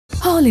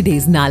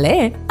Holidays nale,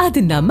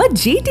 adu namma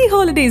GT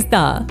Holidays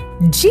da.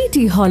 GT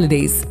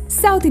Holidays,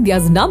 South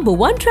India's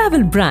 #1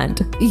 travel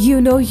brand. You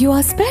know you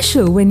are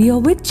special when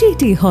you're with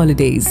GT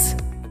Holidays.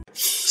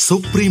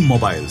 Supreme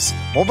Mobiles.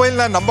 Mobile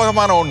na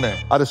நம்பகமான ஒண்ணு.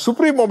 அது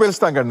Supreme Mobiles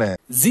தான் கண்ணே.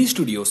 Z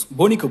Studios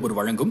Fani Kapoor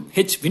வழங்கும்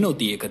H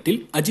Vinod இயக்கத்தில்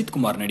அஜித்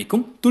குமார்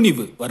நடிக்கும்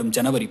துணிவு வரும்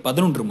ஜனவரி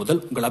 11 முதல்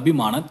உங்கள்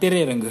அபிமான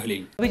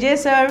திரையரங்குகளில். Vijay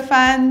sir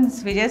fans,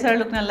 Vijay sir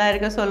look நல்லா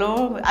இருக்க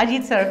சொல்லும்.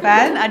 Ajit sir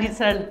fan, Ajit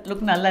sir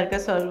look நல்லா இருக்க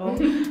சொல்லும்.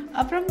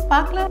 அப்புறம்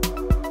பார்க்கலாம்.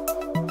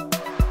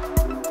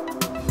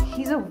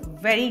 He's a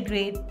very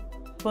great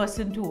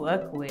person to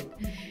work with.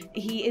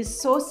 He is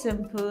so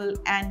simple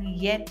and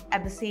yet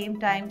at the same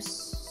time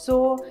so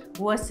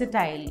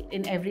versatile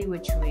in every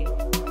which way.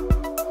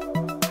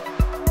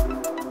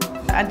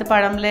 அந்த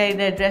படம்ல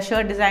இந்த ட்ரெஸ்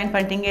ஷர்ட் டிசைன்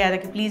பண்ணிட்டீங்க,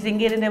 அதுக்கு please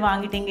இங்கே இருந்து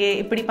வாங்கிட்டீங்க,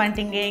 இப்படி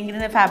பண்ணிட்டீங்க,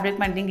 இங்கிருந்து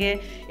ஃபேப்ரிக் பண்ணிட்டீங்க,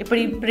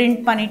 இப்படி பிரிண்ட்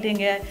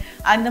பண்ணிட்டீங்க,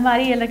 அந்த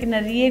மாதிரி எனக்கு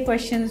நிறைய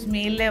கொஷின்ஸ்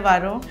மெயிலில்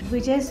வரும்.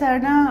 விஜய்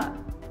சார்னா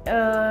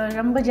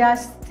ரொம்ப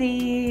ஜாஸ்தி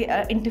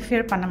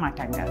இன்டர்ஃபியர் பண்ண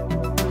மாட்டாங்க.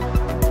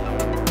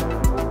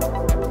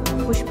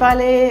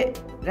 புஷ்பாலே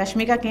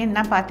ரஷ்மிகா கே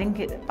என்ன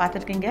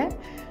பார்த்துருக்கீங்க,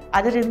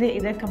 அதுலேருந்து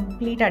இதை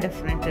கம்ப்ளீட்டாக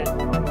டிஃப்ரெண்ட்டு.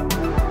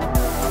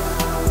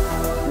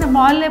 இந்த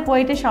மாலில்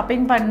போயிட்டு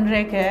ஷாப்பிங்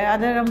பண்ணுறதுக்கு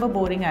அது ரொம்ப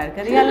போரிங்காக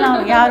இருக்குது, இதெல்லாம்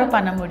யாரும்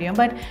பண்ண முடியும்.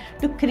 But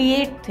to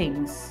create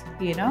things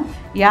you know,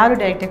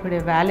 யாரும் டைரக்டர் கூட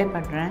வேலை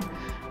பண்ணுறேன்,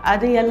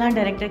 அது எல்லாம்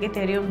டைரக்டருக்கே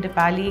தெரியும்.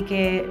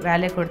 டிபாலிக்கு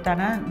வேலை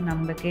கொடுத்தானா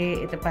நமக்கு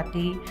இதை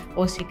பற்றி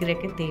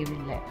யோசிக்கிறதுக்கு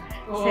தேவையில்லை.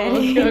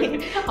 சரி,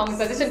 அவங்க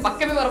சஜஷன்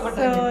பக்கமே வர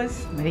மாட்டாங்க.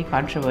 Very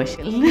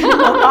controversial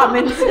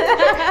comments.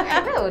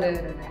 ஒரு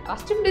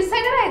costume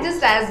designer, I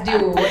just asked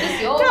you what is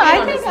your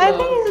opinion? I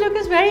think his look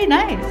is very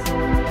nice.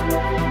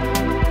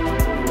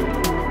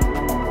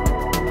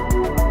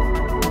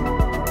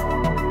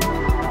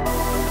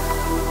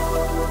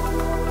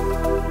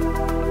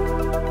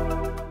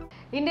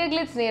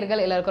 IndiaGlitz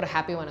நேயர்கள் எல்லாருக்கும் ஒரு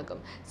ஹாப்பி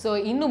வணக்கம். ஸோ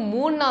இன்னும்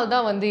 3 நாள்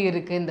தான் வந்து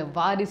இருக்குது இந்த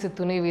வாரிசு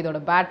துணைவு இதோட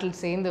பேட்டில்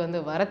சேர்ந்து வந்து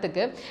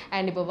வரத்துக்கு.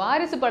 அண்ட் இப்போ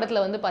வாரிசு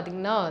படத்தில் வந்து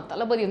பார்த்திங்கன்னா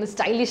தளபதி வந்து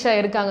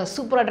ஸ்டைலிஷாக இருக்காங்க,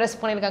 சூப்பராக ட்ரெஸ்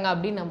பண்ணியிருக்காங்க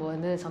அப்படின்னு நம்ம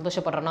வந்து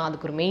சந்தோஷப்படுறோன்னா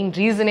அதுக்கு ஒரு மெயின்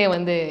ரீசனே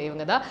வந்து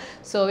இவங்க தான்.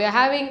 So we are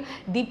having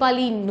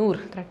Deepali Noor,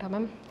 கரெக்டாக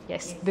ma'am?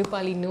 S,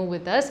 Deepali Noor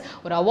with us.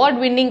 ஒரு அவார்ட்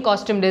வின்னிங்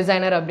காஸ்டியூம்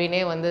டிசைனர் அப்படின்னே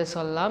வந்து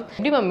சொல்லலாம்.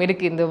 எப்படி மேம்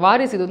இருக்குது இந்த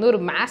வாரிசு? இது வந்து ஒரு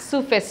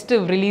மேசிவ்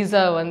ஃபெஸ்டிவ்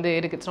ரிலீஸாக வந்து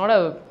இருக்குது. It's not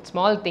a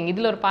small thing.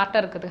 இதில் ஒரு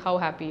பார்ட்டாக இருக்குது. How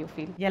happy you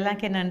feel?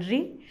 எல்லாருக்கே நன்றி.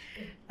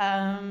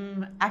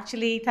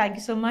 Actually, thank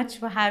you so much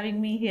for having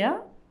me here.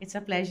 It's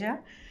a pleasure.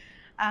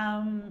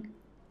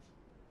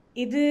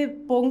 இது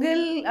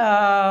பொங்கல்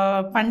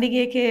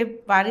பண்டிகைக்கு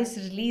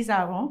வாரிசு ரிலீஸ்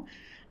ஆகும்,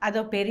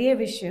 அது பெரிய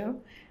விஷயம்.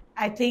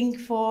 I think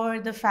for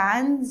the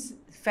fans,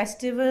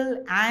 festival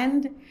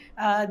and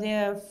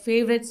their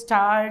favorite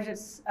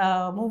stars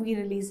movie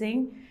releasing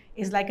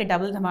is like a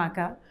double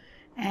dhamaka,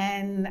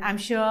 and I'm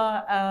sure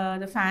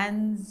the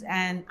fans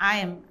and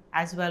I am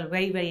as well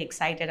very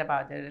excited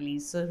about the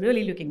release, so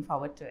really looking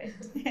forward to it.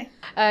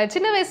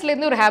 சின்ன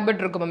வயசுலேருந்து ஒரு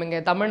habit இருக்கும் ma'am இங்கே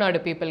தமிழ்நாடு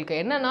பீப்புளுக்கு.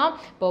 என்னன்னா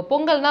இப்போ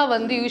பொங்கல்னா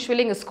வந்து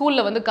யூஸ்வலி இங்கே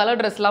ஸ்கூலில் வந்து கலர்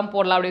ட்ரெஸ்லாம்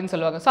போடலாம் அப்படின்னு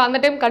சொல்லுவாங்க. ஸோ அந்த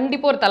டைம்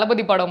கண்டிப்பாக ஒரு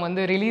தளபதி படம்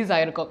வந்து ரிலீஸ்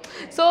ஆகிருக்கும்.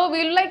 ஸோ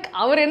வில் லைக்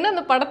அவர் என்ன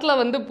அந்த படத்தில்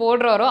வந்து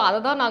போடுறாரோ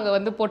அதை தான் நாங்கள்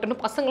வந்து போட்டோன்னு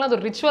பசங்களாம் அது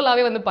ஒரு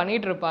ரிச்சுவலாகவே வந்து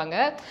பண்ணிகிட்டு இருப்பாங்க.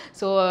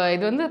 ஸோ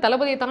இது வந்து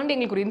தளபதியை தாண்டி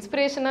எங்களுக்கு ஒரு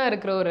இன்ஸ்பிரேஷனாக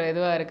இருக்கிற ஒரு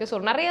இதுவாக இருக்குது.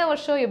 ஸோ நிறைய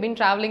வருஷம் எப்படின்னு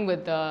travelling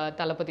with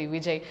Thalapathy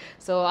Vijay.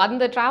 So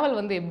அந்த ட்ராவல்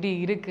வந்து எப்படி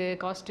இருக்குது,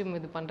 காஸ்டியூம்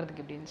இது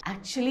பண்ணுறதுக்கு எப்படி?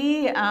 ஆக்சுவலி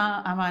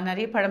ஆமாம்,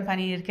 நிறைய படம்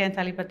பண்ணியிருக்கேன்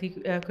தளபதி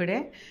கூட.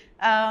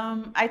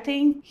 I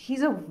think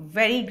he's a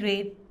very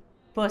great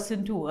person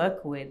to work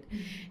with.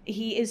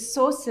 He is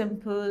so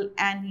simple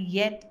and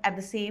yet at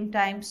the same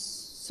time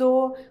so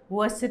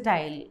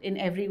versatile in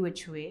every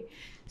which way.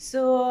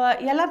 So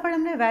எல்லா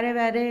படம்ல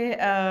வேறு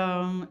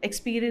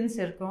எக்ஸ்பீரியன்ஸ்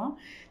இருக்கும்.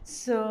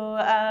 ஸோ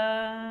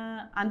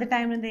அந்த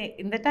டைம்லேருந்து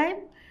இந்த time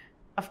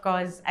of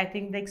course I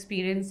think the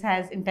experience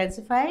has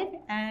intensified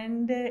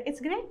and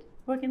it's great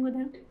working with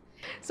him.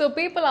 So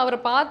people அவரை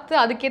பார்த்து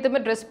அதுக்கேற்ற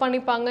மாதிரி dress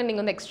பண்ணிப்பாங்க,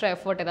 நீங்கள் வந்து எக்ஸ்ட்ரா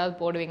எஃபர்ட் ஏதாவது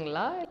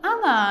போடுவீங்களா?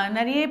 ஆமாம்,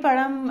 நிறைய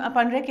படம்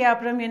பண்ணுறக்கே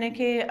அப்புறம்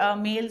எனக்கு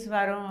மெயில்ஸ்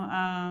வரும்,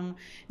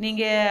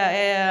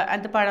 நீங்கள்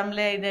அந்த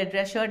படம்ல இந்த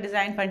ட்ரெஸ் ஷர்ட்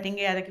டிசைன்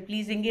பண்ணிட்டீங்க, அதுக்கு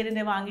ப்ளீஸ்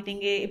இங்கேருந்து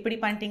வாங்கிட்டீங்க, இப்படி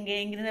பண்ணிட்டீங்க,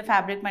 இங்கிருந்து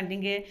ஃபேப்ரிக்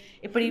பண்ணிட்டீங்க,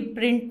 இப்படி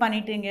பிரிண்ட்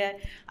பண்ணிட்டீங்க,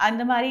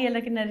 அந்த மாதிரி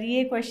எனக்கு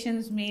நிறைய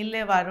கொஷின்ஸ்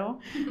மெயிலில் வரும்.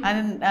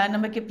 அது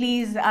நமக்கு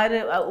ப்ளீஸ் அது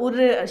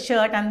ஒரு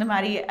ஷர்ட் அந்த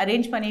மாதிரி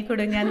அரேஞ்ச் பண்ணி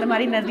கொடுங்க, அந்த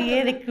மாதிரி நிறைய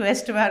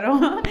ரிக்வெஸ்ட்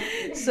வரும்.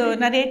 ஸோ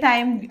நிறைய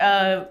டைம்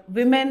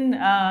விமென்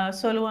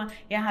சொல்லுவான்,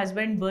 என்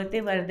ஹஸ்பண்ட் பர்த்டே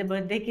வருது,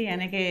 பர்த்டேக்கு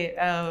எனக்கு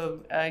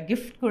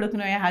கிஃப்ட்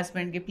கொடுக்கணும் என்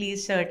ஹஸ்பண்ட்க்கு,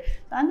 ப்ளீஸ் ஷர்ட்,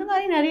 அந்த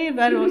மாதிரி நிறைய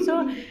வரும். So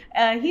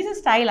he's a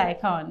style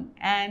icon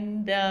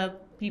and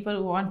people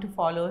want to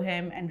follow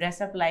him and dress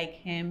up like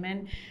him,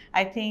 and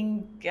I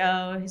think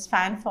his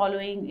fan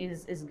following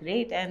is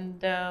great, and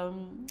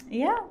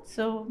yeah,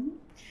 so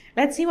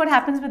let's see what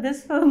happens with this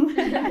film.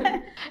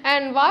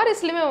 And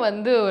வாரிசுலையுமே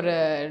வந்து ஒரு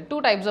 2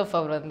 types of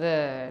அவர் வந்து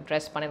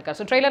dress பண்ணியிருக்காரு.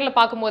 So ட்ரெய்லரில்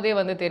பார்க்கும்போதே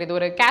வந்து தெரியுது,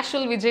 ஒரு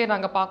casual Vijay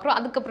நாங்கள் பார்க்குறோம்,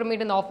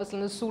 அதுக்கப்புறமேட்டு இந்த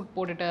ஆஃபீஸ்லேருந்து சூட்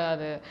போட்டுட்டு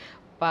அது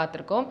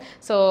பார்த்துருக்கோம்.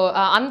 ஸோ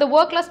அந்த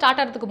ஒர்க்லாம்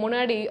ஸ்டார்ட் ஆகிறதுக்கு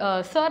முன்னாடி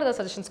சார் ஏதாவது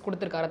சஜஷன்ஸ்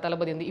கொடுத்துருக்காரு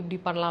தளபதி வந்து இப்படி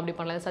பண்ணலாம் அப்படி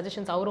பண்ணலாம்,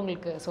 சஜஷன்ஸ் அவர்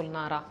உங்களுக்கு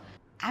சொன்னாரா?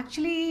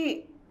 ஆக்சுவலி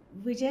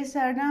விஜய்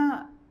சார்னா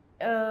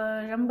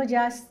ரொம்ப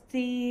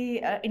ஜாஸ்தி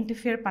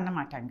இன்டர்ஃபியர் பண்ண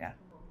மாட்டாங்க.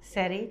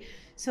 சரி,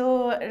 ஸோ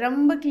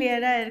ரொம்ப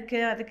கிளியராக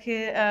இருக்குது அதுக்கு.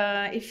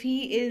 If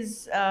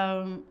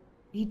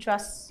he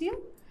trusts you,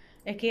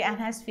 okay, and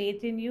has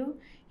faith in you,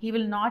 he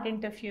will not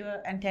interfere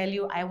and tell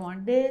you I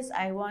want this,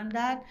 I want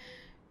that.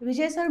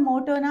 Vijay sir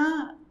motto na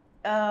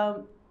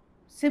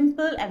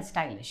simple and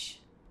stylish,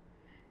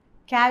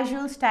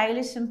 casual,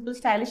 stylish, simple,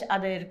 stylish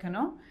adha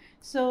irukano.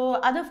 So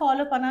adha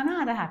follow பண்ணானா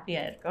அது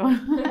ஹாப்பியாக இருக்கும்.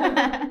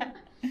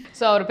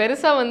 So அவர்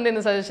பெருசாக வந்து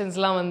இந்த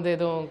சஜஷன்ஸ்லாம் வந்து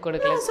எதுவும்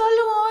கொடுக்கல,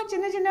 சொல்லுவோம்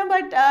சின்ன சின்ன.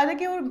 பட்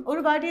அதுக்கே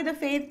ஒரு வாட்டி அதை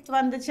ஃபேத்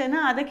வந்துச்சுன்னா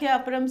அதுக்கே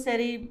அப்புறம்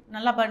சரி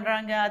நல்லா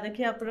பண்ணுறாங்க,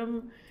 அதுக்கே அப்புறம்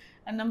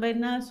நம்ம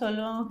என்ன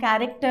சொல்லுவோம்,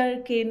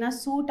 கேரக்டருக்கு என்ன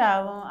சூட்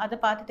ஆகும் அதை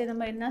பார்த்துட்டு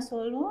நம்ம என்ன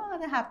சொல்லுவோம்,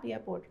 அதை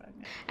ஹாப்பியாக போடுறாங்க.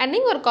 அண்ட்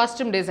நீங்கள் ஒரு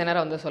காஸ்டியூம்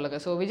டிசைனராக வந்து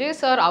சொல்லுங்கள். ஸோ விஜய்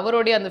சார்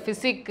அவருடைய அந்த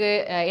ஃபிசிக்கு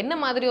என்ன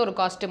மாதிரி ஒரு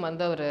காஸ்டியூம்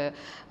வந்து அவர்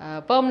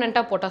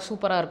பெர்மனெண்ட்டாக போட்டால்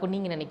சூப்பராக இருக்கும்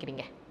நீங்கள்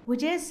நினைக்கிறீங்க?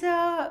 Vijay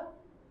sir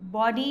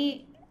body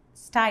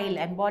style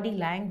and body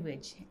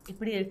language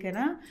இப்படி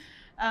இருக்குன்னா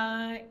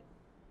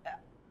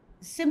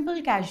சிம்பிள்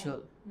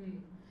கேஷுவல்,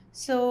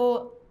 ஸோ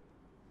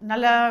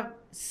நல்லா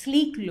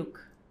ஸ்லீக் லுக்,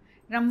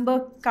 ரொம்ப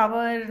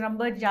கவர்,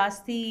 ரொம்ப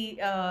ஜாஸ்தி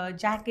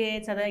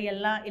ஜாக்கெட்ஸ் அதை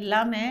எல்லாம்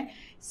இல்லாமல்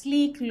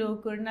ஸ்லீக்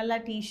லுக், ஒரு நல்ல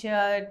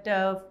டிஷர்ட்,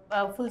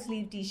 ஃபுல்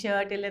ஸ்லீவ்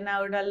டிஷர்ட், இல்லைன்னா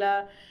ஒரு நல்ல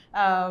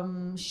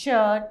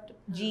ஷர்ட்,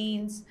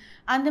 ஜீன்ஸ்,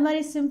 அந்த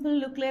மாதிரி சிம்பிள்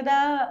லுக்கில்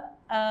தான்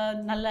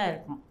நல்லா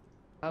இருக்கும்.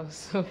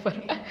 சூப்பர்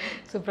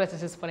சூப்பராக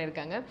சஜஸ்ட்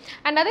பண்ணியிருக்காங்க.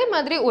 அண்ட் அதே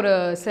மாதிரி ஒரு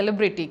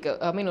செலிப்ரிட்டிக்கு,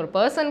 ஐ மீன் ஒரு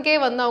பர்சனுக்கே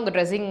வந்து அவங்க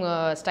ட்ரெஸ்ஸிங்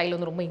ஸ்டைல்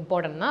வந்து ரொம்ப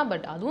இம்பார்ட்டன்ட் தான்.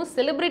 பட் அதுவும்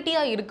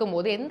செலிப்ரிட்டியாக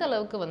இருக்கும்போது எந்த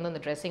அளவுக்கு வந்து அந்த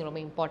ட்ரெஸ்ஸிங் ரொம்ப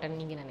இம்பார்ட்டன்ட்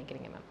நீங்கள்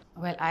நினைக்கிறீங்க ma'am?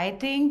 Well, I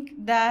think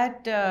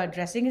that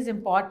dressing is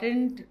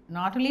important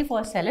not only for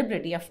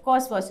celebrity, of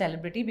course for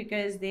celebrity,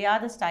 because they are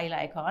the style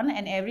icon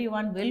and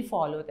everyone will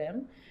follow them.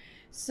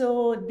 So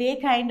they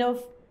kind of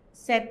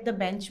set the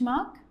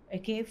benchmark,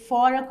 okay,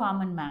 for a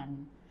common man,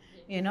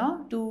 you know,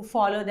 to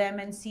follow them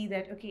and see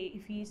that, okay,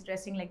 if he's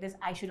dressing like this,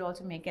 I should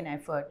also make an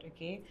effort,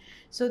 okay.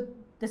 So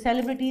the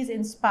celebrities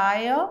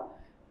inspire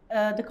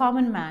the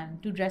common man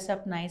to dress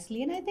up nicely,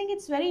 and I think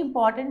it's very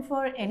important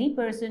for any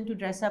person to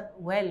dress up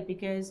well,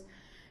 because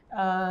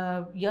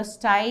your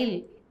style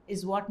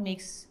is what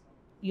makes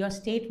your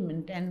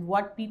statement and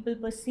what people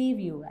perceive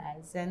you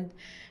as. And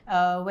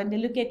when they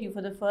look at you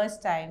for the first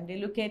time, they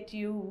look at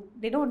you,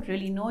 they don't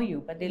really know you,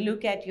 but they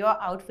look at your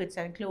outfits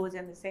and clothes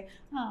and they say,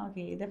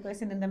 okay, the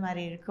person in the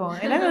mari irukom,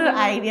 ella oru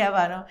idea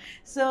varum.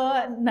 So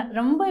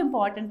romba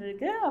important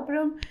irukku.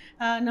 Aprom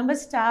நம்ம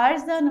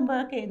stars da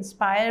நமக்கு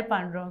inspire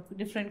பண்றோம்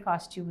different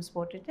costumes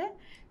போட்டுட்டு.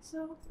 So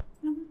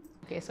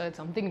okay, so it's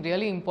something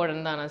really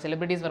important தான். நான்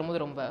celebrities வரும்போது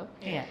ரொம்ப.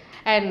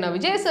 And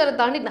Vijay சாரை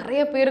தாண்டி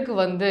நிறைய பேருக்கு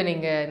வந்து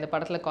நீங்கள் இந்த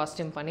படத்தில்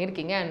காஸ்டியூம்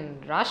பண்ணியிருக்கீங்க. அண்ட்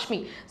ராஷ்மி,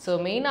 ஸோ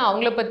மெயினாக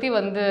அவங்கள பற்றி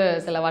வந்து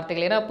சில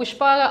வார்த்தைகள், ஏன்னா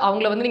புஷ்பா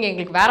அவங்கள வந்து நீங்கள்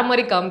எங்களுக்கு வேறு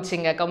மாதிரி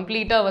காமிச்சிங்க.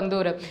 கம்ப்ளீட்டாக வந்து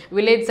ஒரு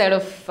வில்லேஜ் சைட்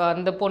ஆஃப்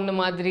அந்த பொண்ணு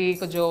மாதிரி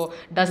கொஞ்சம்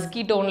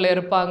டஸ்கி டோனில்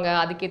இருப்பாங்க,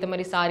 அதுக்கேற்ற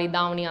மாதிரி சாரி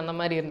தாவணி அந்த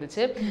மாதிரி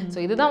இருந்துச்சு. ஸோ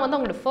இதுதான் வந்து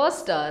அவங்களோட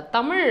ஃபர்ஸ்ட்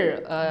தமிழ்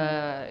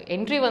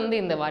என்ட்ரி வந்து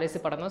இந்த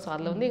வாரிசு படம் தான். ஸோ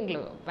அதில் வந்து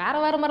எங்களுக்கு வேறு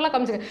மாதிரிலாம்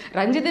காமிச்சிங்க.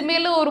 ரஞ்சித்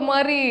மேலே ஒரு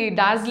மாதிரி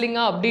டாஸ்லிங்காக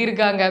அப்படி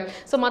இருக்காங்க.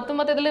 ஸோ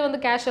மற்ற இதில் வந்து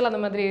கேஷுவல் அந்த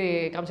மாதிரி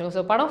காமிச்சாங்க.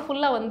 ஸோ படம்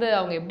ஃபுல்லாக வந்து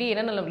அவங்க எப்படி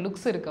என்னென்ன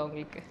லுக்ஸ் இருக்கு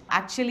அவங்களுக்கு?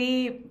 ஆக்சுவலி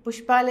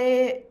புஷ்பாலே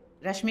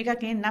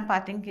ரஷ்மிகாக்கு என்ன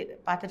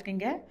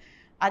பார்த்துருக்கீங்க,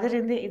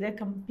 அதுலேருந்து இது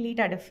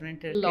கம்ப்ளீட்டாக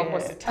டிஃப்ரெண்ட் இருக்கு,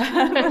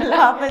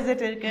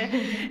 ஆப்போசிட் இருக்கு.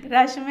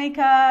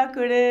 ரஷ்மிகா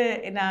கூட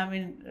ஐ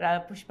மீன்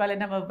புஷ்பால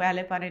நம்ம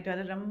வேலை பண்ணிட்டு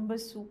அது ரொம்ப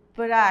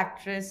சூப்பராக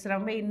ஆக்ட்ரஸ்,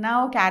 ரொம்ப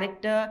இன்னும்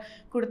கேரக்டர்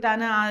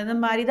கொடுத்தானா அது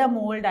மாதிரி தான்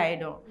மோல்ட்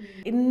ஆகிடும்.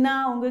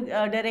 இன்னும்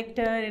உங்கள்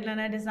டைரக்டர்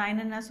இல்லைன்னா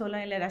டிசைனர்னா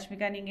சொல்ல, இல்லை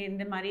ரஷ்மிகா நீங்கள்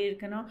இந்த மாதிரி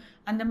இருக்கணும்,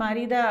 அந்த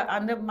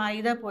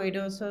மாதிரி தான்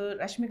போயிடும். ஸோ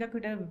ரஷ்மிகா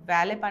கூட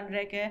வேலை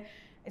பண்ணுறதுக்கு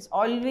it's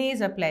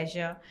always a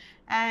pleasure.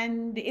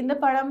 And இந்த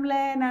படம்ல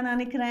நான்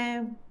நினைக்கிறேன்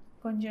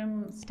கொஞ்சம்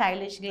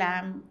ஸ்டைலிஷ்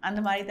கிளாம் அந்த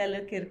மாதிரி தான்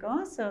லுக்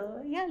இருக்கும். So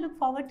yeah, look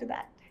forward to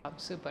that.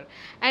 Super.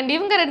 And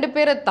இவங்க ரெண்டு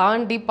பேரை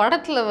தாண்டி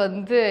படத்தில்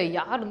வந்து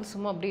யார் வந்து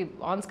சும்மா அப்படி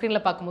ஆன்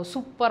ஸ்க்ரீனில் பார்க்கும்போது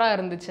சூப்பராக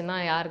இருந்துச்சுன்னா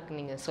யாருக்கு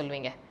நீங்கள்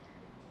சொல்வீங்க,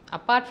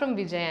 apart from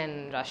Vijay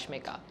and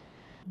Rashmika?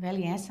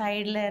 என்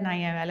சைடில்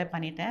நான் என் வேலை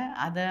பண்ணிட்டேன்.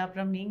 அதை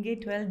அப்புறம் நீங்கள்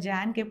 12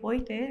 ஜான்கே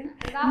போயிட்டு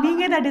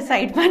நீங்கள் தான்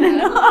டிசைட்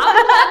பண்ணணும்.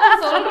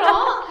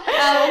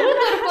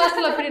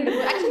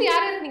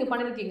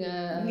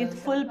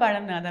 ஃபுல்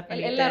படம் நான் தான்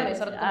பண்ணிட்டேன்.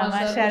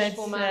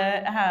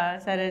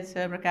 Sarath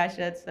sir, Prakash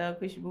Raj sir,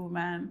 Khushbu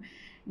ma'am,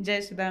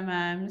 Jayasudha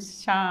ma'am,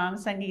 Sham,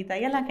 Sangeetha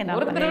எல்லாருக்கும்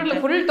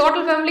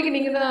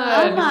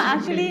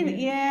ஆக்சுவலி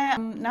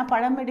நான்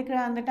படம் எடுக்கிற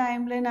அந்த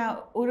டைமில் நான்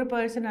ஒரு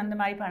பர்சன் அந்த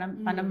மாதிரி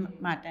படம் பண்ண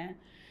மாட்டேன்.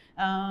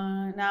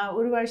 நான்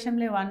ஒரு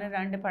வருஷம்ல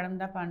 1-2 படம்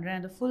தான் பண்ணுறேன்.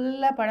 அது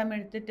ஃபுல்லாக படம்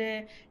எடுத்துகிட்டு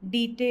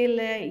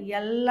டீட்டெயிலு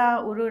எல்லாம்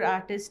ஒரு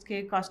ஆர்டிஸ்ட்க்கு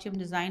காஸ்டியூம்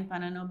டிசைன்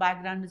பண்ணணும்,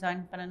 பேக்ரவுண்ட்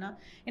டிசைன் பண்ணணும்.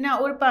 ஏன்னா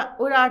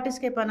ஒரு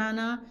ஆர்டிஸ்ட்கே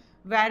பண்ணானா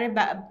வேறு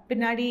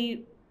பின்னாடி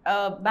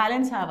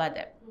பேலன்ஸ்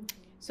ஆகாது.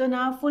 ஸோ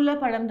நான்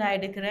ஃபுல்லாக படம் தான்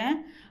எடுக்கிறேன்.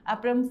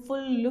 அப்புறம்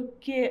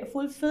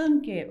ஃபுல்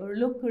ஃபில்ம்கே ஒரு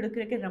லுக்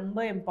கொடுக்குறதுக்கு ரொம்ப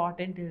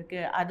இம்பார்ட்டண்ட்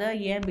இருக்குது. அதை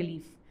ஏன்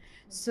பிலீஃப்.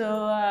 ஸோ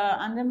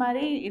அந்த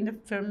மாதிரி இந்த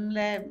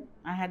ஃபிலிமில்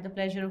I had the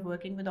pleasure of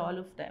working with all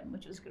of them,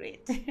 which was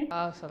great.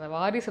 So அந்த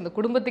வாரிசு அந்த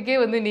குடும்பத்துக்கே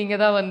வந்து நீங்கள்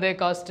தான் வந்து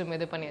காஸ்ட்யூம்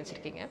இது பண்ணி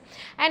வச்சுருக்கீங்க.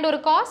 அண்ட் ஒரு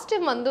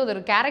காஸ்ட்யூம் வந்து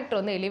ஒரு கேரக்டர்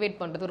வந்து எலிவேட்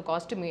பண்ணுறது ஒரு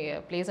costume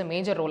place a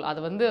major role.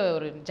 அது வந்து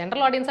ஒரு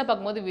ஜென்ரல் ஆடியன்ஸாக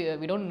பார்க்கும்போது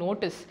வி டோன்ட்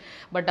நோட்டிஸ்,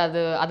 பட்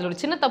அதில் ஒரு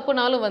சின்ன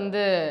தப்புனாலும்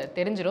வந்து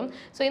தெரிஞ்சிடும்.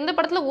 ஸோ இந்த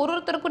படத்தில்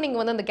ஒருத்தருக்கும்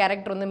நீங்கள் வந்து அந்த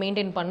கேரக்டர் வந்து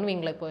மெயின்டைன்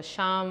பண்ணுவீங்களா? இப்போ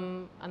ஷாம்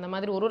அந்த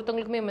மாதிரி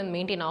ஒருத்தவங்களுக்குமே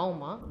மெயின்டைன்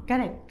ஆகுமா?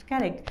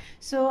 கரெக்ட்.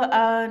 ஸோ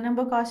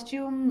நம்ம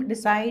காஸ்டியூம்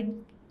டிசைட்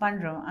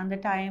பண்ணுறோம் அந்த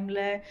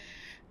டைமில்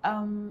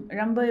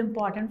ரொம்ப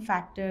இம்பார்ட்டண்ட்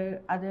ஃபேக்டர்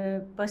அது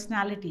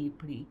பர்சனாலிட்டி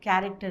எப்படி,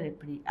 கேரக்டர்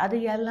எப்படி, அது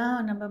எல்லாம்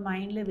நம்ம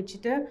மைண்டில்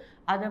வச்சுட்டு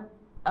அதை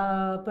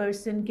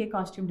பர்சனுக்கே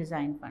காஸ்டியூம்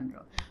டிசைன்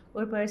பண்ணுறோம்.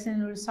 ஒரு பர்சன்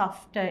ஒரு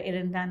சாஃப்டாக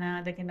இருந்தானா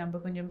அதுக்கு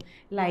நம்ம கொஞ்சம்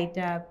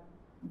லைட்டாக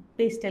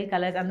பேஸ்டல்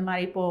கலர்ஸ் அந்த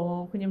மாதிரி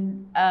போவோம். கொஞ்சம்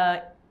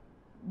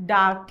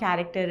டார்க்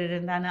கேரக்டர்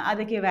இருந்தானா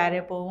அதுக்கே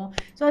வேறே போவோம்.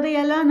 ஸோ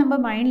அதையெல்லாம் நம்ம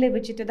மைண்டில்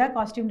வச்சுட்டு தான்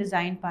காஸ்டியூம்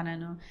டிசைன்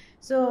பண்ணணும்.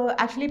 ஸோ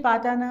ஆக்சுவலி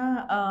பார்த்தானா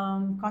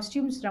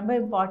காஸ்டியூம்ஸ் ரொம்ப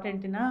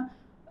இம்பார்ட்டண்ட்டுன்னா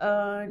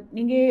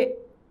நீங்கள்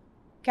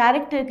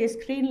கேரக்டருக்கு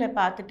ஸ்க்ரீனில்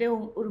பார்த்துட்டு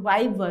ஒரு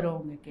வைப் வரும்,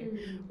 உங்களுக்கு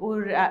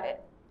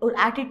ஒரு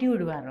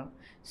ஆட்டிடியூட் வரும்.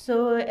 ஸோ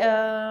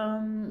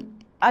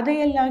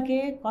அதையெல்லாக்கே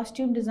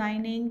காஸ்டியூம்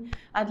டிசைனிங்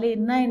அதில்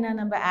என்ன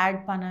நம்ம ஆட்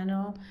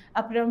பண்ணணும்.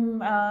 அப்புறம்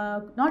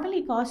நாட்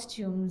ஒன்லி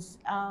காஸ்டியூம்ஸ்,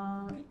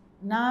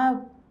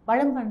 நான்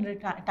படம்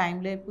பண்ணுற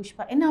டைமில்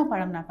புஷ்பா என்ன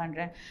படம் நான்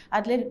பண்ணுறேன்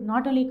அதில்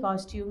not only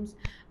costumes,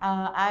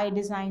 I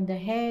design the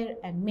hair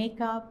and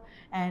makeup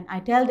and I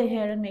tell the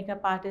hair and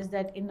makeup artist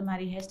that இந்த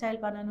மாதிரி hairstyle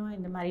பண்ணணும்,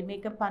 இந்த மாதிரி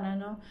makeup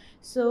பண்ணணும்.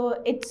 So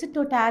it's a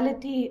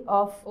totality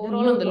of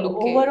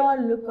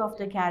overall look of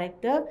the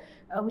character,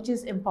 which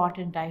is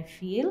important, I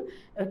feel.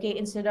 Okay,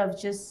 instead of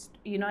just,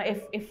 you know,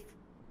 if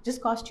just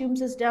costumes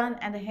is done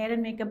and the hair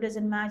and makeup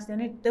doesn't match,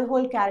 then the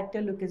whole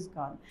character look is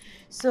gone.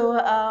 So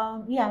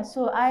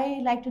so I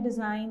like to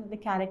design the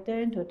character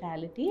in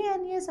totality,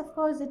 and yes, of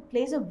course it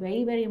plays a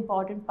very, very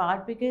important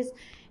part because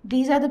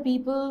these are the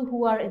people who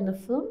are in the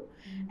film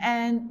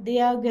and they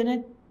are gonna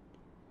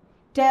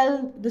tell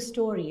the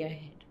story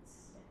ahead.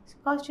 So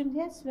costumes,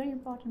 yes, very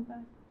important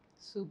part.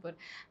 Super.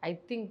 I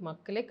think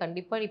மக்களே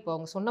கண்டிப்பாக இப்போ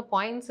அவங்க சொன்ன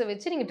பாயிண்ட்ஸை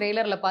வச்சு நீங்கள்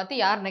ட்ரெய்லரில் பார்த்து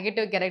யார்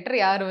நெகட்டிவ் கேரக்டர்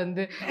யார்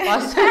வந்து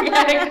பாசிட்டிவ்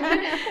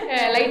கேரக்டர்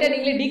லைட்டாக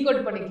நீங்களே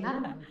டீகோட்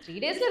பண்ணிக்கலாம். 3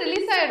 days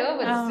ரிலீஸ் ஆகிடும்.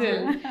 But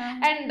still.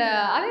 அண்ட்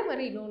அதே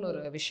மாதிரி இன்னொன்று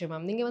ஒரு விஷயம்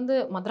மேம், நீங்கள் வந்து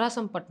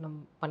மதராசம்பட்டினம்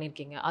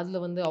பண்ணியிருக்கீங்க,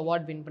 அதில் வந்து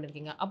அவார்ட் வின்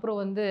பண்ணியிருக்கீங்க. அப்புறம்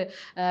வந்து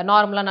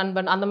நார்மலாக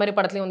நண்பன் அந்த மாதிரி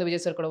படத்துலையும் வந்து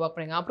விஜய் சார் கூட ஒர்க்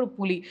பண்ணிங்க. அப்புறம்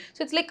புலி.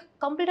 ஸோ இட்ஸ் லைக்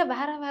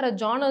கம்ப்ளீட்டாக வேறு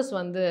ஜானர்ஸ்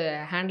வந்து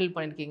ஹேண்டில்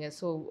பண்ணியிருக்கீங்க.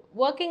 ஸோ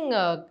ஒர்க்கிங்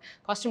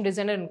காஸ்டியூம்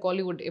டிசைனர் இன்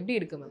காலிவுட் எப்படி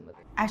இருக்குது மேம்?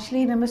 அது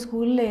ஆக்சுவலி நம்ம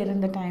ஸ்கூலில்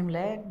இருந்த டைமில்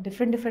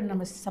டிஃப்ரெண்ட்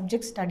நம்ம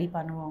சப்ஜெக்ட் ஸ்டடி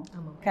பண்ணுவோம்.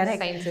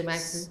 Correct.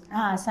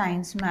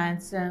 Science,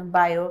 maths,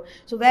 bio.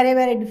 So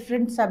வேறு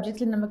டிஃப்ரெண்ட்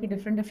சப்ஜெக்ட்ஸில் நமக்கு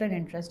டிஃப்ரெண்ட்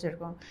இன்ட்ரெஸ்ட்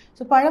இருக்கும்.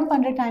 ஸோ படம்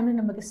பண்ணுற டைமில்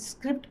நமக்கு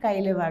ஸ்கிரிப்ட்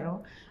கையில்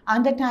வரும்.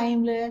 அந்த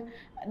டைமில்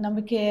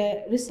நமக்கு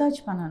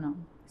ரிசர்ச் பண்ணணும்.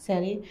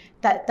 சரி,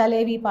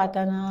 தலைவி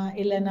பார்த்தானா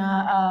இல்லைன்னா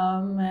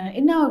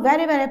இன்னும்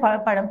வேறு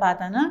படம்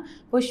பார்த்தானா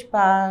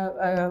புஷ்பா,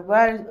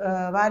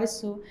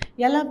 வாரிசு,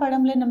 எல்லா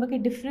படம்ல நமக்கு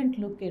டிஃப்ரெண்ட்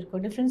லுக்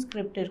இருக்கும், டிஃப்ரெண்ட்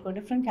ஸ்கிரிப்ட் இருக்கும்,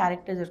 டிஃப்ரெண்ட்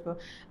கேரக்டர்ஸ்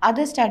இருக்கும்.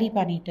 அதை ஸ்டடி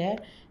பண்ணிவிட்டு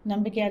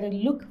நமக்கு அதை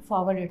லுக்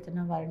ஃபார்வர்ட்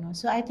எடுத்துன்னு வரணும்.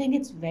 So I think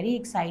it's very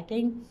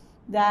exciting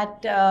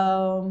that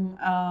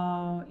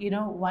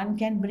one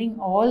can bring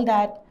all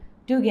that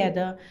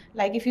together.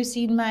 Like if you've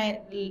seen my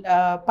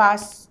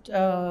past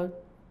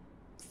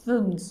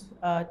films,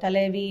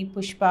 Thalapathy,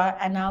 Pushpa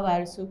and now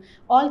Varisu,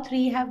 all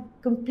three have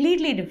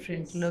completely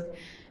different look,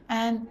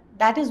 and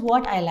that is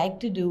what I like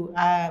to do.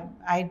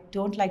 I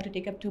don't like to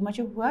take up too much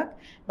of work,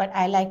 but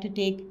I like to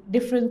take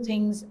different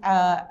things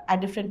at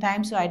different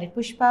times. So I did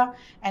Pushpa,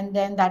 and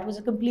then that was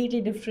a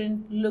completely different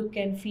look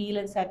and feel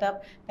and setup.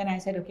 Then I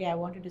said, okay, I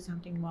want to do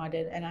something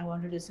modern and I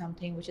want to do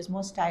something which is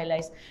more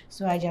stylized.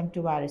 So I jumped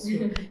to Varisu.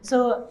 So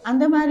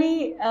அந்த மாதிரி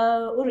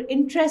ஒரு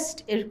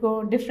interest இருக்கும்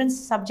different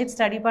subject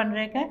study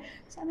பண்ணுறேக்க.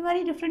 So அந்த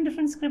மாதிரி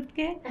different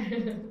ஸ்கிரிப்ட்க்கு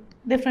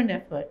different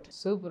effort.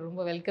 Super.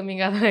 ரொம்ப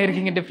வெல்கமிங்காக தான்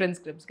இருக்கீங்க different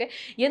ஸ்கிரிப்ட்ஸ்க்கு.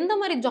 எந்த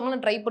மாதிரி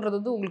ஜானர் ட்ரை பண்ணுறது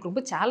வந்து உங்களுக்கு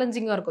ரொம்ப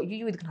சேலஞ்சிங்காக இருக்கும்?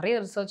 ஐயோ இதுக்கு நிறைய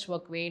ரிசர்ச்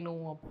ஒர்க்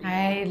வேணும்.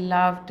 I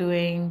love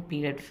doing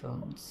period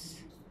films.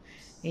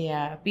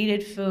 Yeah,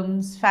 period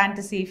films,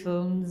 fantasy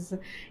films.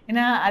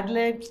 ஏன்னா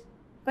அதில்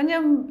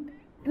கொஞ்சம்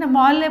இந்த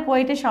மாலில்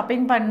போயிட்டு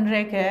ஷாப்பிங்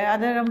பண்ணுறதுக்கு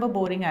அது ரொம்ப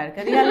போரிங்காக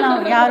இருக்குது. அது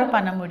எல்லாம் யாரும்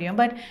பண்ண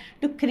முடியும். But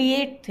to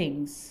create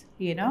things,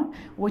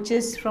 which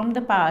is from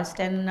the past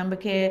and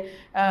நமக்கு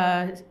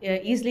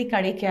ஈஸிலி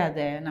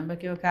கிடைக்காது.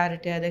 நமக்கு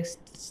உட்காரிட்டு அதை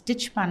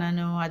ஸ்டிச்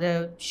பண்ணணும், அதை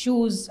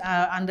ஷூஸ்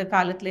அந்த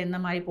காலத்தில் இந்த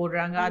மாதிரி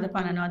போடுறாங்க அது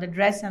பண்ணணும், அந்த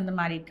ட்ரெஸ் அந்த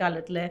மாதிரி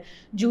காலத்தில்,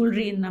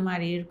 ஜுவல்லரி இந்த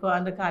மாதிரி இருக்கும்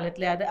அந்த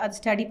காலத்தில்,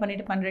 அது ஸ்டடி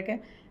பண்ணிட்டு பண்ணுறதுக்கு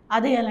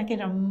அது எனக்கு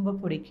ரொம்ப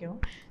பிடிக்கும்.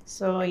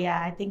 So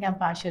I think I'm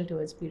partial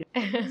towards period.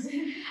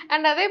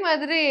 And அதே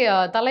மாதிரி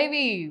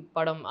தலைவி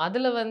படம்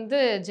அதில் வந்து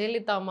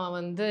ஜெயலலிதா அம்மா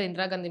வந்து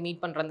இந்திரா காந்தி மீட்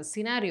பண்ணுற அந்த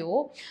சினாரியோ,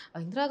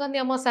 இந்திரா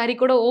காந்தி அம்மா சாரீ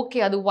கூட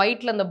ஓகே, அது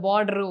ஒயிட்டில் அந்த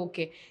பார்டரு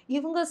ஓகே.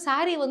 இவங்க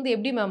சாரீ வந்து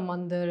எப்படி மேம்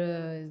அந்த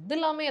இது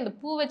எல்லாமே அந்த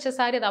பூ வச்ச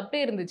சாரீ அது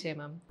அப்படியே இருந்துச்சே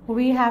ma'am?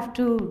 We have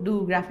to do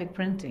graphic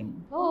printing.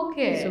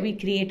 Okay. So we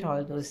create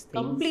all those things.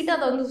 கம்ப்ளீட்டாக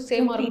அது வந்து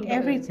சேமாக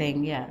everything,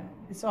 yeah.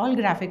 It's all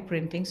graphic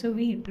printing, so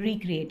we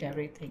recreate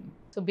everything.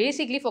 So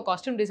basically for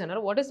costume designer,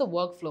 what is the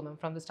workflow, ma'am,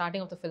 from the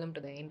starting of the film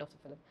to the end of the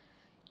film?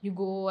 You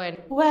go and...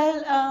 Well,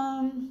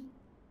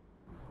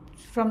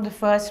 from the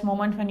first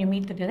moment when you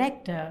meet the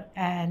director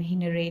and he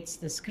narrates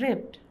the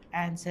script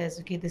and says,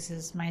 okay, this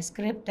is my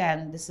script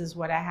and this is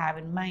what I have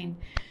in mind.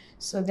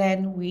 So then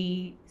we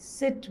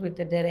sit with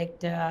the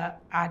director,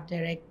 art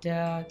director,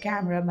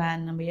 cameraman,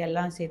 நம்ம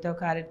எல்லாம் சேர்த்து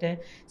உட்காரிட்டு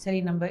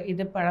சரி நம்ம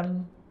இது படம்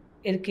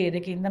இருக்குது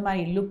இதுக்கு இந்த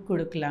மாதிரி லுக்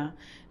கொடுக்கலாம்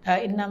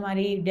இந்த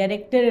மாதிரி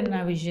டைரக்டர் என்ன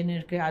விஷன்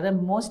இருக்குது அது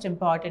மோஸ்ட்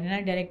இம்பார்ட்டன்ட்.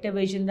 ஏன்னா டைரக்டர்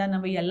விஷன் தான்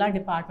நம்ம எல்லா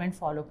டிபார்ட்மெண்ட்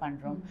ஃபாலோ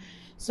பண்ணுறோம்.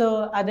 ஸோ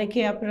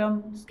அதுக்கு அப்புறம்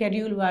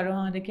ஸ்கெடியூல்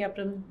வரும், அதுக்கு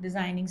அப்புறம்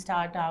டிசைனிங்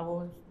ஸ்டார்ட்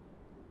ஆகும்,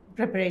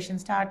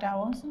 ப்ரிப்பரேஷன் ஸ்டார்ட்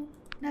ஆகும். So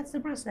that's the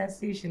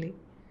process usually.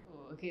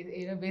 Okay,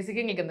 ஏன்னா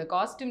பேசிக்காக எங்களுக்கு அந்த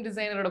காஸ்டியூம்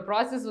டிசைனரோட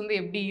ப்ராசஸ் வந்து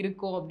எப்படி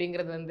இருக்கும்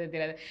அப்படிங்கிறது வந்து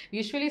தெரியாது.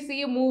 Usually see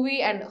a movie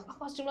and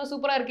காஸ்டியூம்லாம்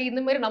சூப்பராக இருக்குது,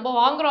 இந்த மாதிரி நம்ம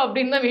வாங்குறோம்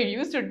அப்படின்னு தான் we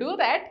used to do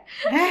that.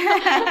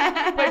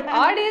 But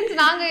audience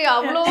நாங்கள்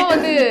அவ்வளோ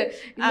வந்து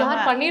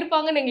யார்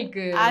பண்ணியிருப்பாங்கன்னு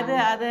எங்களுக்கு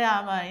அது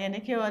ஆமாம்,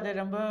 எனக்கு அது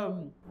ரொம்ப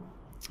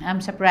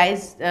ஐம்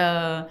சர்ப்ரைஸ்.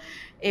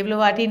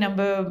 எவ்வளோ வாட்டி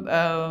நம்ம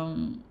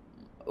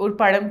ஒரு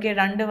படம்க்கு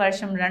 2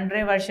 வருஷம்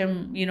 2.5 வருஷம்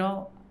யூனோ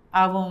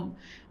ஆகும்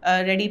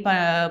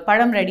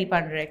படம் ரெடி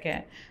பண்ணுறேக்கு.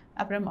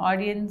 அப்புறம்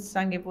ஆடியன்ஸ்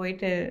அங்கே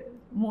போயிட்டு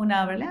 3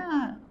 ஹவரில்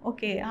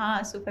ஓகே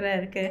சூப்பராக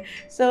இருக்குது.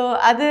 ஸோ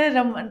அது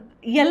நம்ம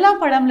எல்லா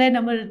படம்ல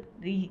நம்ம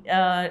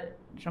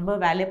ரொம்ப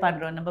வேலை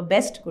பண்ணுறோம், நம்ம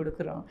பெஸ்ட்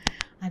கொடுக்குறோம்.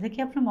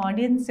 அதுக்கப்புறம்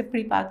ஆடியன்ஸ்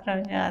எப்படி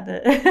பார்க்குறாங்க அது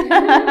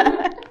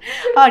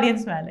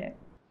ஆடியன்ஸ் வேலை.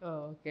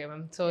 Okay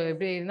ma'am. ஸோ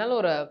எப்படி இருந்தாலும்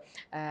ஒரு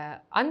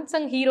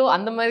அன்சங் ஹீரோ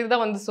அந்த மாதிரி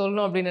தான் வந்து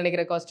சொல்லணும் அப்படின்னு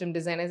நினைக்கிற காஸ்டியூம்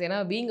டிசைனர்ஸ். ஏன்னா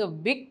being a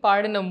big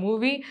part in a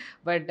movie,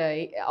 but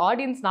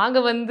audience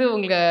நாங்கள் வந்து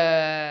உங்களை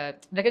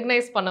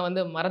ரெக்கக்னைஸ் பண்ண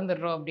வந்து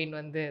மறந்துடுறோம் அப்படின்னு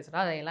வந்து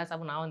சொன்னால் அதை எல்லா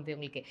சாப்பும் நான் வந்து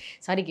உங்களுக்கு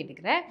சாரி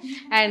கேட்டுக்கிறேன்.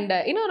 அண்ட்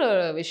இன்னொரு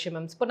விஷயம்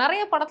மேம், இப்போ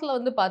நிறைய படத்தில்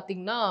வந்து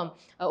பார்த்திங்கன்னா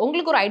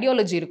உங்களுக்கு ஒரு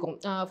ஐடியாலஜி இருக்கும்.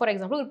 ஃபார்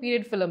எக்ஸாம்பிள் ஒரு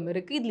பீரியட் ஃபிலிம்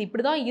இருக்குது, இதில்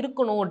இப்படி தான்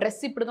இருக்கணும்,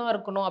 ட்ரெஸ் இப்படி தான்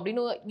இருக்கணும்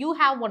அப்படின்னு you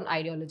have one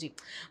ideology.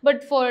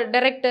 But for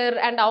director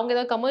and அவங்க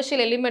ஏதாவது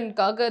commercial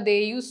எலிமெண்ட்காக they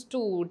used to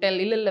tell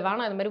இல்ல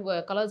வேணாம் இந்த மாதிரி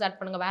கலர்ஸ் ஆட்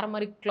பண்ணுங்க, வேற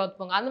மாதிரி கிளாத்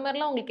போங்க, அந்த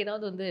மாதிரிலாம் உங்களுக்கு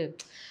ஏதாவது வந்து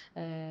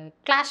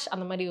கிளாஷ்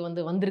அந்த மாதிரி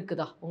வந்து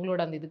வந்திருக்குதா உங்களோட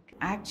அந்த இதுக்கு?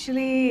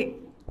 ஆக்சுவலி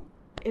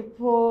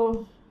இப்போது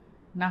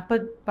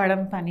 40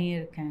 படம்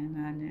பண்ணியிருக்கேன்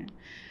நான்.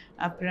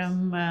 அப்புறம்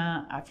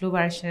அவ்வளோ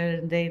வருஷம்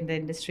இருந்து இந்த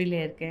இண்டஸ்ட்ரியில்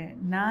இருக்கேன்.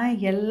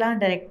 நான் எல்லா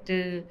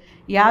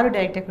யாரும்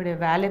டைரக்டர் கூட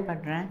வேலை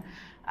பண்ணுறேன்.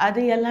 அது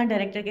எல்லாம்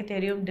டைரக்டருக்கு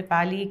தெரியும்.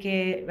 டிபாலிக்கு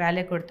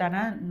வேலை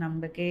கொடுத்தானா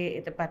நமக்கு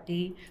இதை பற்றி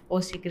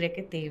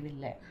யோசிக்கிறதுக்கு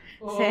தேவையில்லை.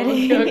 சரி,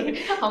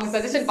 அவங்க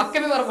சஜஷன்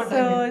பக்கமே வர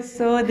மாட்டாங்க.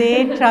 So they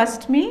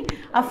trust me.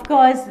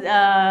 Of course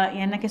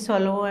எனக்கு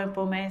சொல்லுவோம்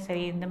எப்போவுமே,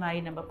 சரி இந்த மாதிரி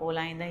நம்ம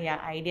போகலாம், இந்த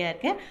ஐடியா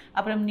இருக்குது,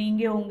 அப்புறம்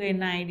நீங்கள் உங்கள்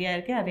என்ன ஐடியா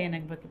இருக்குது அதை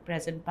எனக்கு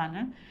ப்ரெசென்ட்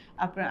பண்ண,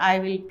 அப்புறம் I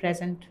will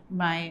present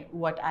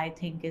what I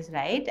think is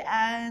right,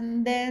 and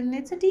then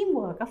it's a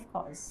teamwork, of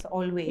course,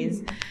 always.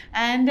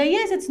 And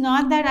yes, it's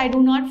not that I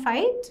do not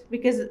fight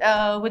because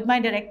with my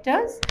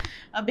directors,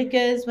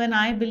 because when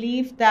I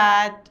believe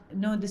that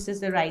no, this is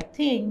the right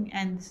thing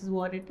and this is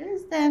what it is,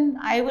 then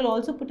I will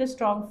also put a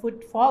strong foot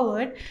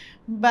forward.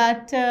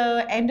 But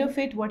end of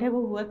it, whatever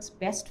works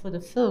best for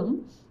the film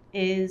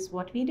is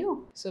what we do.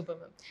 Super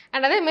ma'am.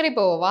 And அதே மாதிரி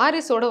இப்போ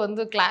வாரிசோட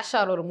வந்து clash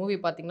ஆகிற ஒரு movie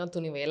பார்த்தீங்கன்னா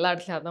துணிவு, எல்லா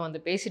இடத்துலையும் தான்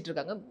வந்து பேசிகிட்டு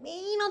இருக்காங்க.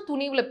 மெயினாக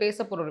துணிவில் பேச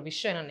போகிற ஒரு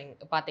விஷயம் என்ன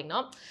நீங்கள் பார்த்தீங்கன்னா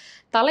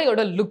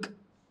தலையோட லுக்.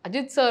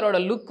 அஜித் சாரோட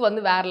லுக்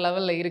வந்து வேறு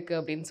லெவலில் இருக்குது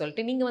அப்படின்னு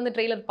சொல்லிட்டு நீங்கள் வந்து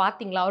ட்ரெய்லர்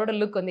பார்த்தீங்களா? அவரோட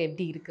லுக் வந்து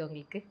எப்படி இருக்குது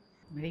உங்களுக்கு?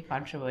 Very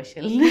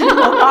controversial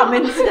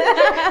comments.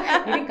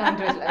 Very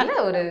controversial. இல்ல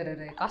ஒரு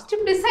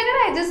costume designer,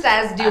 I just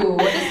asked you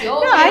what is your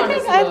no, I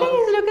think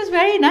his look is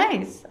very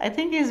nice. I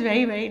think he's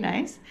very, very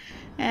nice.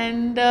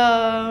 And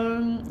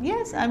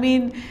yes, I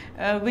mean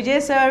Vijay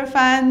sir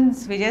fans,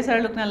 Vijay sir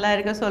look nalla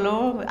irukka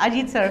solluvom.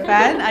 Ajit sir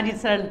fan, Ajit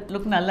sir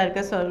look nalla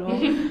irukka solluvom.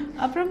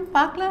 Apram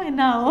paakalam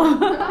enna agum.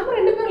 நம்ம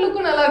ரெண்டு பேர்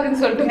லுக்கும் நல்லா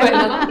இருக்குன்னு சொல்லிட்டு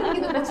போயிடலாம்.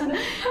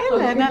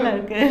 இல்ல நல்லா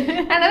இருக்கு.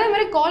 அண்ட் அதே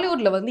மாதிரி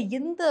காலிவுட்ல வந்து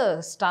எந்த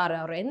ஸ்டார்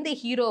அவர் எந்த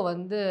ஹீரோ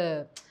வந்து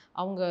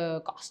அவங்க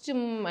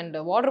காஸ்டியூம் அண்ட்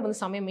வார்ட்ரோப்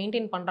வந்து செம்மையாக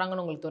மெயின்டைன்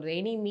பண்ணுறாங்கன்னு உங்களுக்கு தோணுது?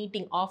 எனி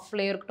மீட்டிங்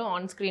ஆஃப்லேயும் இருக்கட்டும்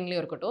ஆன்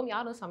ஸ்க்ரீன்லேயும் இருக்கட்டும்,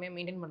 யாரும் செம்மையாக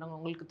மெயின்டைன் பண்ணுறாங்க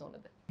உங்களுக்கு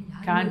தோணுது?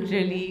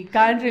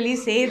 Can't really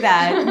say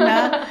that. No,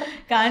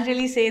 can't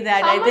really say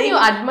that.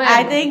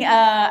 I think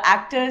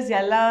actors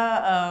yalla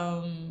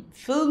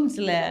films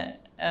la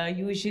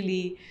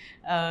usually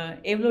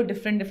எவ்வளோ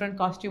டிஃப்ரெண்ட்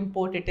காஸ்டியூம்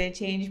போட்டுட்டு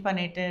சேஞ்ச்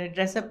பண்ணிட்டு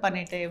ட்ரெஸ் அப்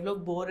பண்ணிட்டு எவ்வளோ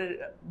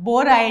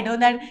போர்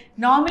ஆகிடும். That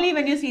normally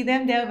when you see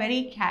them they are very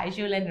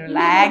casual and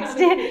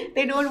relaxed.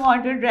 They don't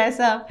want to dress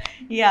up.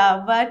 Yeah,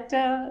 but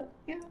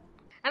yeah.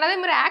 And அதே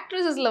மாதிரி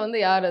ஆக்ட்ரஸஸில் வந்து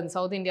யார் அந்த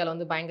சவுத் இந்தியாவில்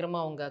வந்து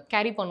பயங்கரமாக அவங்க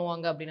கேரி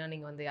பண்ணுவாங்க அப்படின்னா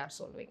நீங்கள் வந்து யார்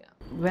சொல்வீங்க?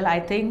 Well,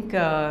 I think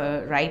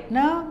right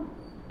now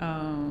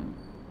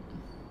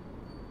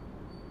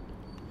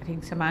I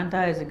think Samantha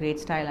is a great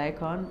style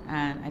icon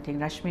and I think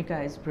Rashmika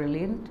is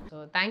brilliant. So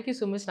thank you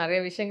so much, நிறைய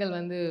விஷயங்கள்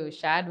வந்து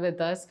share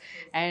with us.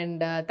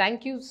 And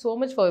thank you so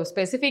much for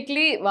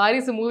specifically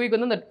வாரிசு மூவிக்கு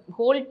வந்து அந்த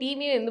whole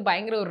டீமே வந்து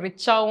பயங்கர ஒரு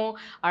ரிச்சாகவும்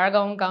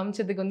அழகாகவும்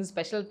காமிச்சதுக்கு வந்து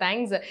ஸ்பெஷல்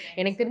தேங்க்ஸ்.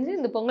 எனக்கு தெரிஞ்சு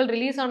இந்த பொங்கல்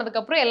ரிலீஸ்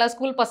ஆனதுக்கப்புறம் எல்லா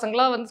ஸ்கூல்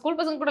பசங்களாம் வந்து, ஸ்கூல்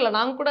பசங்க கூட இல்லை,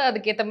 நாங்கள் கூட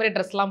அதுக்கேற்ற மாதிரி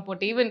ட்ரெஸ்லாம்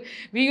போட்டு, even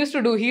we use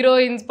to two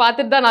heroines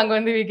பார்த்துட்டு தான் நாங்கள்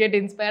வந்து we get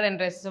inspire and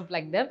dress up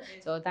like them.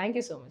 So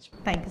thank you so much.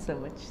 Thank you so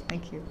much.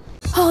 Thank you.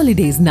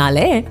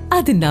 Holidays-nale,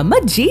 அது நம்ம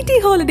GT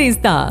Holidays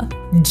தான்.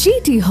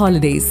 GT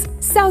Holidays,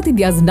 South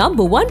India's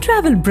 #1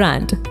 travel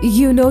brand.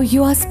 You know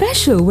you are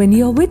special when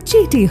you're with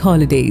GT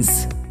Holidays.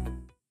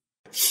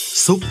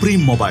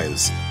 Supreme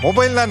Mobiles.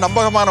 மொபைல்னா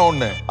நம்பகமான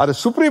ஒண்ணு, அது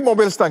supreme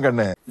mobiles தான்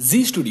கண்ணு.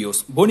 G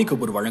studios Fani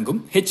Kapoor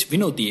வழங்கும்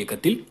வினோத்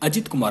இயக்கத்தில்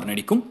அஜித் குமார்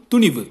நடிக்கும்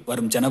துணிவு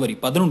வரும் ஜனவரி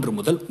 11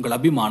 முதல் உங்கள்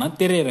அபிமான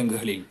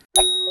திரையரங்குகளில்.